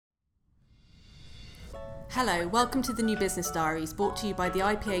Hello, welcome to the New Business Diaries, brought to you by the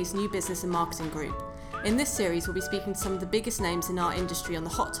IPA's New Business and Marketing Group. In this series, we'll be speaking to some of the biggest names in our industry on the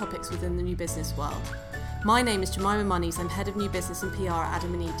hot topics within the new business world. My name is Jemima Monies, I'm Head of New Business and PR at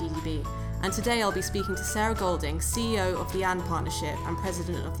Adam & Eve DDB, and today I'll be speaking to Sarah Golding, CEO of the AND Partnership and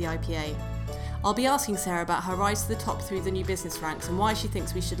President of the IPA. I'll be asking Sarah about her rise to the top through the new business ranks and why she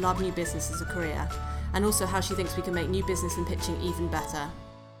thinks we should love new business as a career, and also how she thinks we can make new business and pitching even better.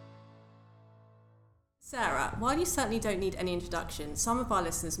 Sarah, while you certainly don't need any introduction, some of our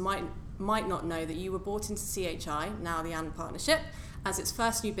listeners might not know that you were brought into CHI, now the AND Partnership, as its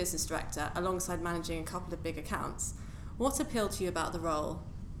first new business director, alongside managing a couple of big accounts. What appealed to you about the role?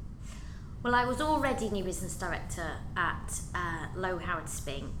 Well, I was already new business director at Low Howard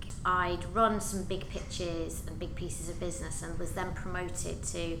Spink. I'd run some big pitches and big pieces of business and was then promoted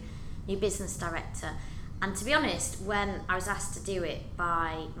to new business director. And to be honest, when I was asked to do it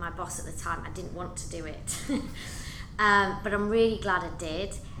by my boss at the time, I didn't want to do it. But I'm really glad I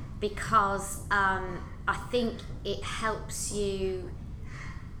did, because I think it helps you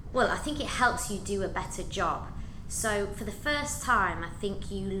do a better job. So for the first time, I think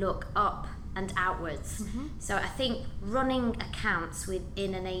you look up and outwards. Mm-hmm. So I think running accounts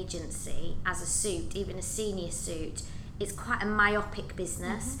within an agency as a suit, even a senior suit, it's quite a myopic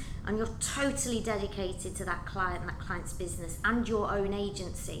business, mm-hmm. and you're totally dedicated to that client's business and your own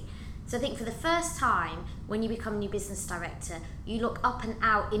agency. So I think for the first time, when you become new business director, you look up and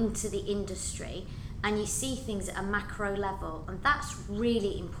out into the industry and you see things at a macro level, and that's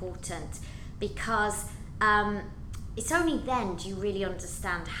really important, because it's only then do you really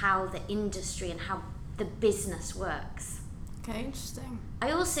understand how the industry and how the business works. Okay, interesting. I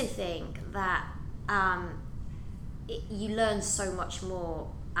also think that you learn so much more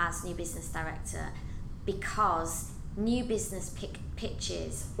as new business director, because new business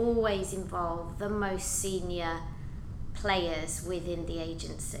pitches always involve the most senior players within the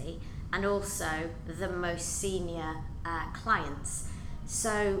agency and also the most senior clients.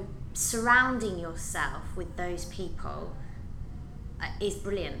 So surrounding yourself with those people is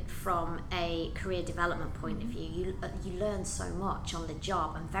brilliant from a career development point of view. You learn so much on the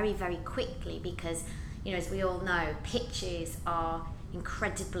job, and very, very quickly, because as we all know, pitches are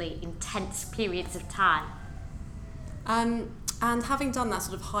incredibly intense periods of time. And having done that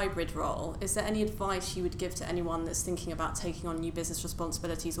sort of hybrid role, is there any advice you would give to anyone that's thinking about taking on new business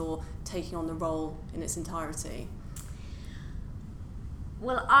responsibilities or taking on the role in its entirety?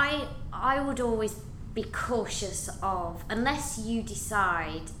 Well, I would always be cautious of, unless you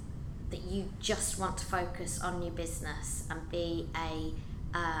decide that you just want to focus on new business and be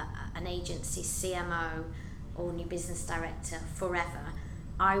an agency CMO or new business director forever,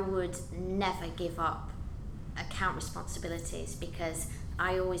 I would never give up account responsibilities, because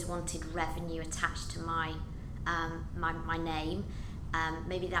I always wanted revenue attached to my my name.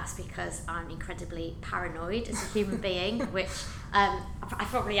 Maybe that's because I'm incredibly paranoid as a human being, which I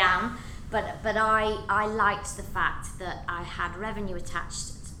probably am, but I liked the fact that I had revenue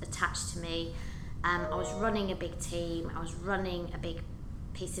attached to me. I was running a big team, I was running a big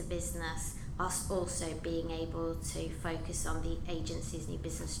piece of business, whilst also being able to focus on the agency's new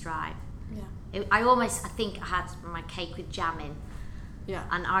business drive. Yeah. I think I had my cake with jam in. Yeah.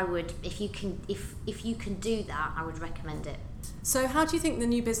 And I would, if you can do that, I would recommend it. So how do you think the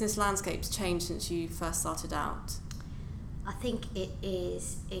new business landscape's changed since you first started out? I think it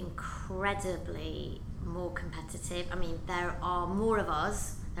is incredibly more competitive. I mean, there are more of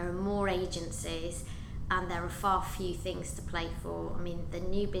us, there are more agencies, and there are far few things to play for. I mean, the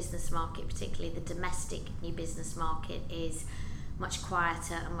new business market, particularly the domestic new business market, is much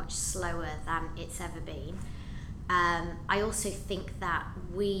quieter and much slower than it's ever been. I also think that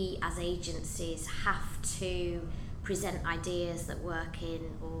we as agencies have to present ideas that work in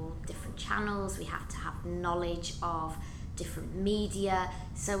all different channels. We have to have knowledge of different media,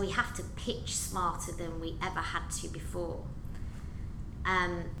 so we have to pitch smarter than we ever had to before.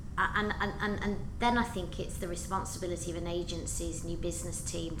 And then I think it's the responsibility of an agency's new business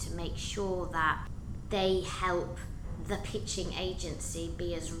team to make sure that they help the pitching agency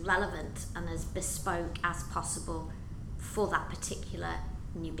be as relevant and as bespoke as possible for that particular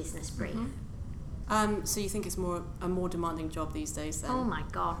new business brief. Mm-hmm. So you think it's a more demanding job these days then? Oh my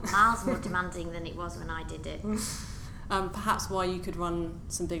God, miles more demanding than it was when I did it. Perhaps why you could run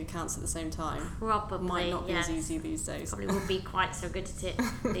some big accounts at the same time. Probably, might not be as easy these days. Probably would be quite so good at it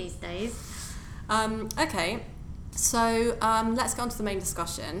these days. Okay, so let's go on to the main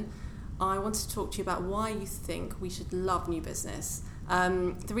discussion. I wanted to talk to you about why you think we should love new business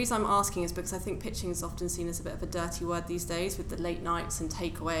The reason I'm asking is because I think pitching is often seen as a bit of a dirty word these days, with the late nights and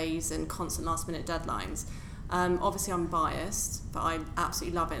takeaways and constant last minute deadlines. Obviously I'm biased, but I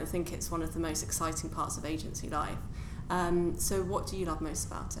absolutely love it and think it's one of the most exciting parts of agency life. So what do you love most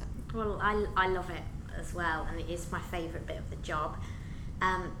about it? Well, I love it as well, and it is my favourite bit of the job,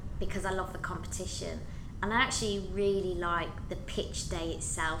 because I love the competition, and I actually really like the pitch day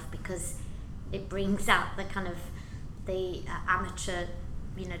itself, because it brings out the kind of the amateur,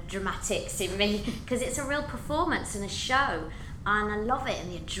 dramatics in me, because it's a real performance and a show, and I love it,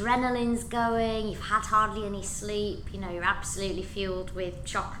 and the adrenaline's going, you've had hardly any sleep, you're absolutely fueled with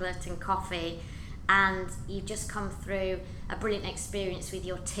chocolate and coffee, and you've just come through a brilliant experience with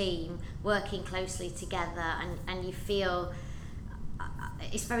your team, working closely together, and you feel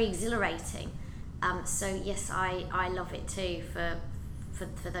it's very exhilarating. So yes, I love it too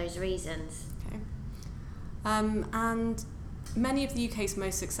for those reasons. Okay. And many of the UK's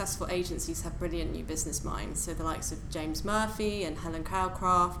most successful agencies have brilliant new business minds, so the likes of James Murphy and Helen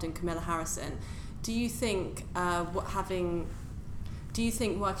Cowcraft and Camilla Harrison. Do you think working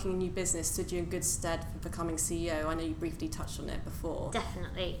in new business stood you in good stead for becoming CEO? I know you briefly touched on it before.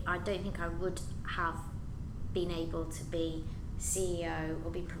 Definitely. I don't think I would have been able to be CEO or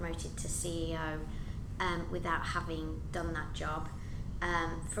be promoted to CEO without having done that job.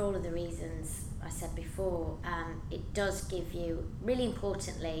 For all of the reasons I said before, it does give you, really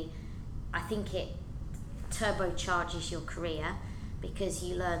importantly, I think it turbocharges your career, because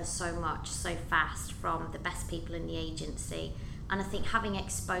you learn so much so fast from the best people in the agency. And I think having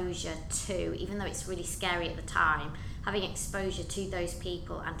exposure to, even though it's really scary at the time, having exposure to those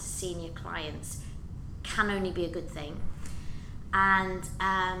people and to senior clients can only be a good thing. And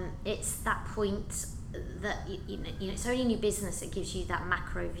it's that point that it's only new business that gives you that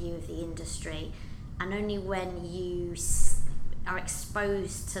macro view of the industry, and only when you are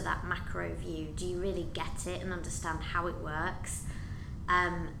exposed to that macro view do you really get it and understand how it works.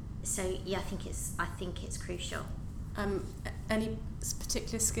 So yeah, I think it's crucial. Any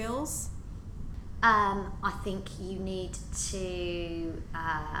particular skills? I think you need to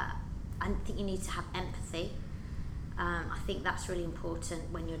have empathy. I think that's really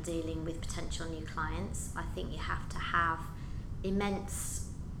important when you're dealing with potential new clients. I think you have to have immense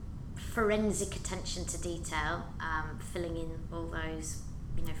forensic attention to detail, filling in all those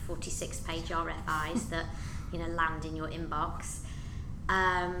 46-page RFIs that land in your inbox,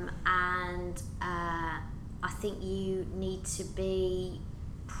 and I think you need to be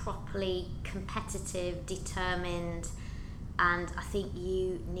properly competitive, determined, and I think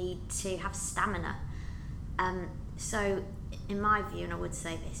you need to have stamina. So in my view, and I would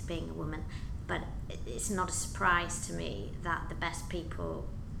say this being a woman, but it's not a surprise to me that the best people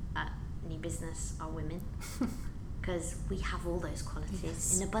at new business are women, because we have all those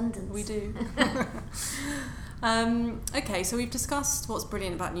qualities in abundance. We do. Okay, so we've discussed what's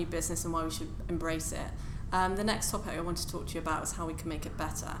brilliant about new business and why we should embrace it. The next topic I want to talk to you about is how we can make it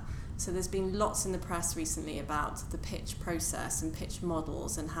better. So there's been lots in the press recently about the pitch process and pitch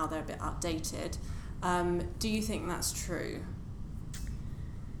models and how they're a bit outdated. Do you think that's true?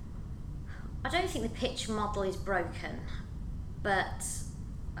 I don't think the pitch model is broken, but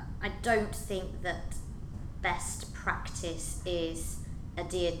I don't think that best practice is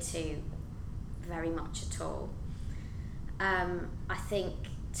adhered to very much at all. I think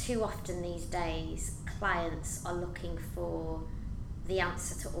too often these days clients are looking for the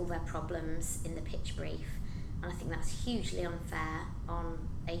answer to all their problems in the pitch brief, and I think that's hugely unfair on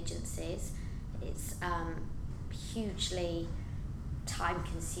agencies. It's hugely time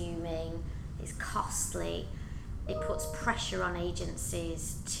consuming, it's costly, it puts pressure on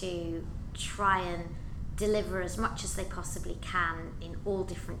agencies to try and deliver as much as they possibly can in all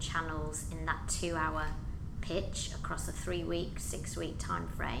different channels in that 2-hour pitch across a 3-week, 6-week time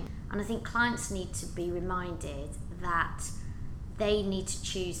frame. And I think clients need to be reminded that they need to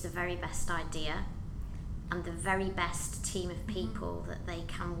choose the very best idea and the very best team of people that they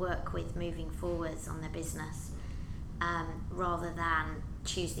can work with moving forwards on their business, rather than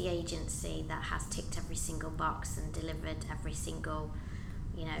choose the agency that has ticked every single box and delivered every single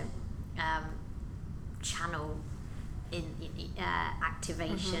channel in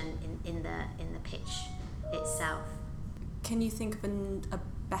activation in the pitch itself. Can you think of a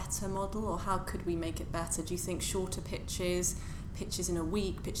better model, or how could we make it better? Do you think shorter pitches in a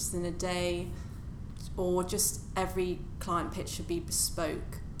week, pitches in a day, or just every client pitch should be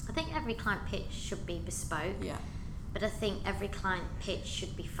bespoke? I think every client pitch should be bespoke. Yeah. But I think every client pitch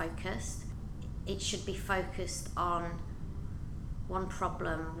should be focused. It should be focused on one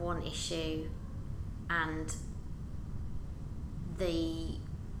problem, one issue, and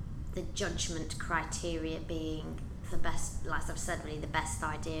the judgment criteria being the best, like I've said, really the best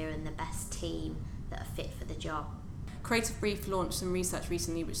idea and the best team that are fit for the job. Creative Brief launched some research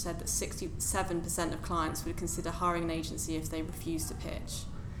recently which said that 67% of clients would consider hiring an agency if they refuse to pitch.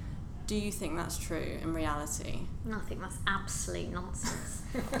 Do you think that's true in reality? No, I think that's absolute nonsense.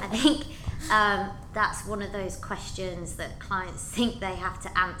 I think that's one of those questions that clients think they have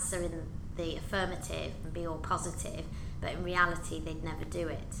to answer in the affirmative and be all positive, but in reality they'd never do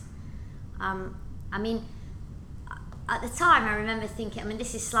it. I mean, at the time I remember thinking, I mean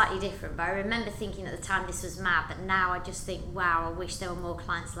this is slightly different, but I remember thinking at the time this was mad, but now I just think, wow, I wish there were more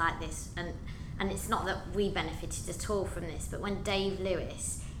clients like this. And it's not that we benefited at all from this, but when Dave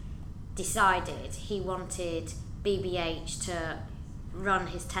Lewis decided he wanted BBH to run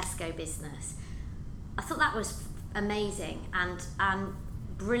his Tesco business, I thought that was amazing and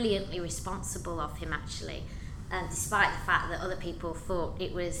brilliantly responsible of him, actually. And despite the fact that other people thought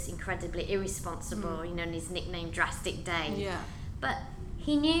it was incredibly irresponsible, you know, and his nickname Drastic Dave. Yeah. But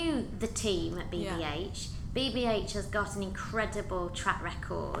he knew the team at BBH. Yeah. BBH has got an incredible track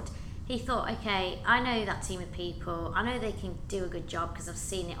record. He thought, okay, I know that team of people. I know they can do a good job because I've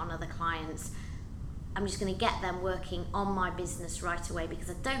seen it on other clients. I'm just going to get them working on my business right away because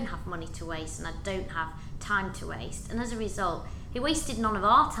I don't have money to waste and I don't have time to waste. And as a result, he wasted none of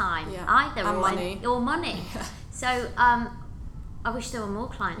our time either, and money. Or money. Yeah. So I wish there were more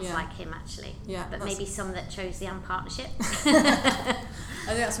clients like him, actually. Yeah, but maybe some that chose the AND partnership. I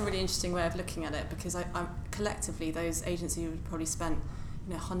think that's a really interesting way of looking at it, because I collectively those agencies would probably spent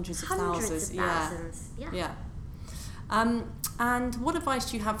hundreds of thousands. Yeah. And what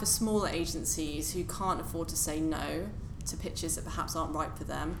advice do you have for smaller agencies who can't afford to say no to pitches that perhaps aren't right for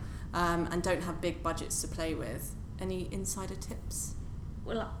them, and don't have big budgets to play with? Any insider tips?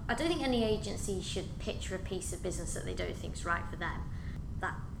 Well, I don't think any agency should pitch for a piece of business that they don't think is right for them.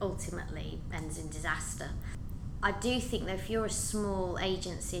 That ultimately ends in disaster. I do think that if you're a small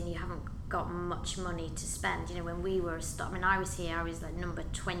agency and you haven't got much money to spend, when we were I was here, I was like number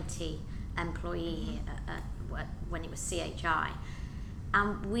 20 employee here when it was CHI,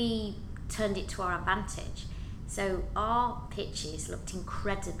 and we turned it to our advantage. So our pitches looked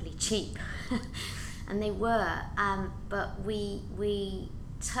incredibly cheap. And they were, but we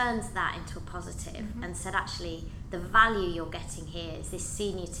turned that into a positive and said, actually, the value you're getting here is this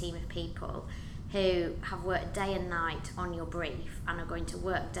senior team of people who have worked day and night on your brief and are going to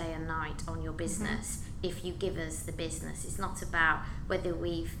work day and night on your business if you give us the business. It's not about whether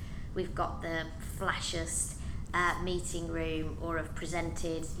we've got the flashiest meeting room or have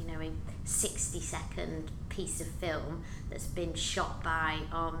presented, a 60-second piece of film that's been shot by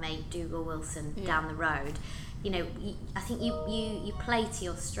our mate Dougal Wilson down the road. I think you play to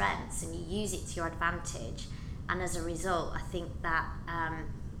your strengths and you use it to your advantage, and as a result, I think that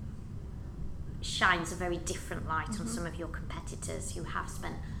shines a very different light on some of your competitors who have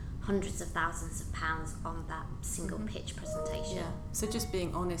spent hundreds of thousands of pounds on that single pitch presentation. Yeah. So just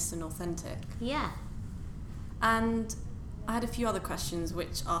being honest and authentic. Yeah. And I had a few other questions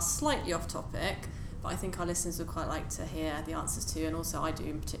which are slightly off topic, but I think our listeners would quite like to hear the answers to, and also I do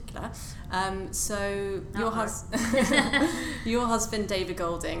in particular. Your husband, David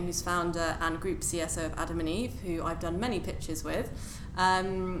Golding, who's founder and group CSO of Adam and Eve, who I've done many pitches with,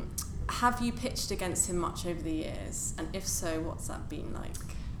 have you pitched against him much over the years? And if so, what's that been like?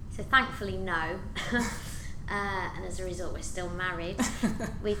 So thankfully, no. And as a result, we're still married.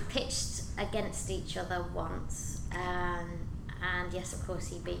 We've pitched against each other once, and yes, of course,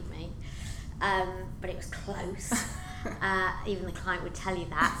 he beat me. But it was close. Even the client would tell you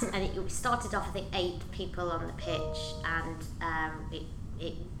that. And it started off, I think, 8 people on the pitch, and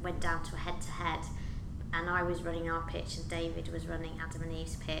it went down to a head-to-head. And I was running our pitch, and David was running Adam and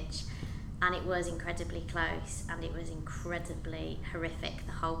Eve's pitch. And it was incredibly close, and it was incredibly horrific,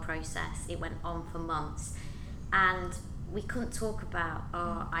 the whole process. It went on for months. And we couldn't talk about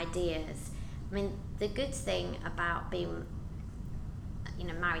our ideas. I mean, the good thing about being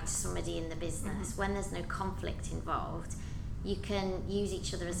married to somebody in the business, when there's no conflict involved, you can use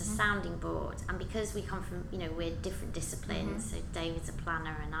each other as a sounding board. And because we come from, we're different disciplines, so David's a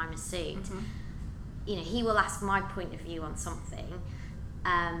planner and I'm a suit, he will ask my point of view on something,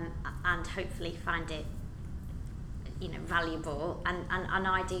 and hopefully find it, valuable, and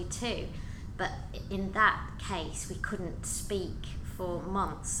I do too. But in that case, we couldn't speak for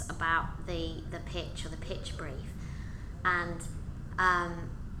months about the pitch or the pitch brief. And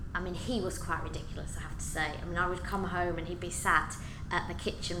he was quite ridiculous, I have to say. I would come home and he'd be sat at the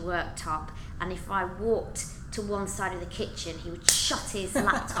kitchen worktop, and if I walked to one side of the kitchen, he would shut his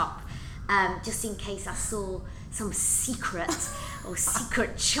laptop, just in case I saw some secret or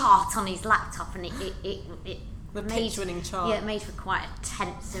secret chart on his laptop, and it the pitch-winning chart. Yeah, it made for quite a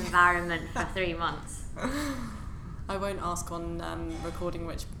tense environment for 3 months. I won't ask on recording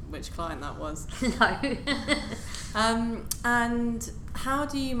which client that was. No. And how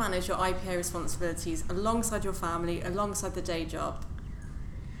do you manage your IPA responsibilities alongside your family, alongside the day job?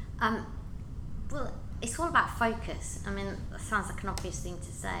 Well, it's all about focus. I mean, that sounds like an obvious thing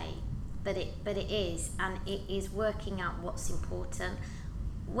to say, but it is, and it is working out what's important.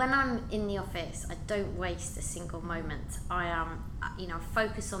 When I'm in the office, I don't waste a single moment. I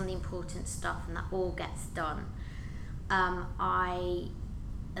focus on the important stuff, and that all gets done. I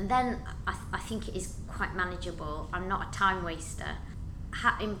think it is quite manageable. I'm not a time waster.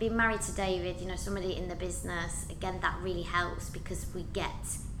 Having been married to David, somebody in the business, again, that really helps because we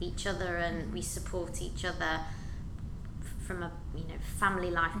get each other and we support each other from a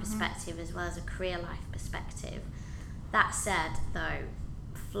family life perspective as well as a career life perspective. That said, though,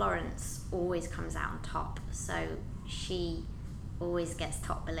 Florence always comes out on top, so she always gets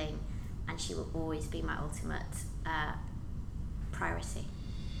top billing, and she will always be my ultimate priority.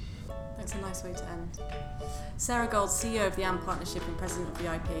 That's a nice way to end. Sarah Gold, CEO of the AND Partnership and President of the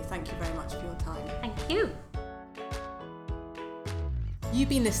IPA, thank you very much for your time. Thank you. You've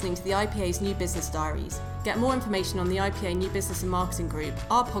been listening to the IPA's New Business Diaries. Get more information on the IPA New Business and Marketing Group,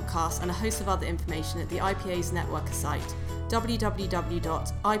 our podcast, and a host of other information at the IPA's Networker site,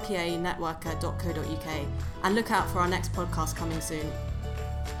 www.ipanetworker.co.uk, and look out for our next podcast coming soon.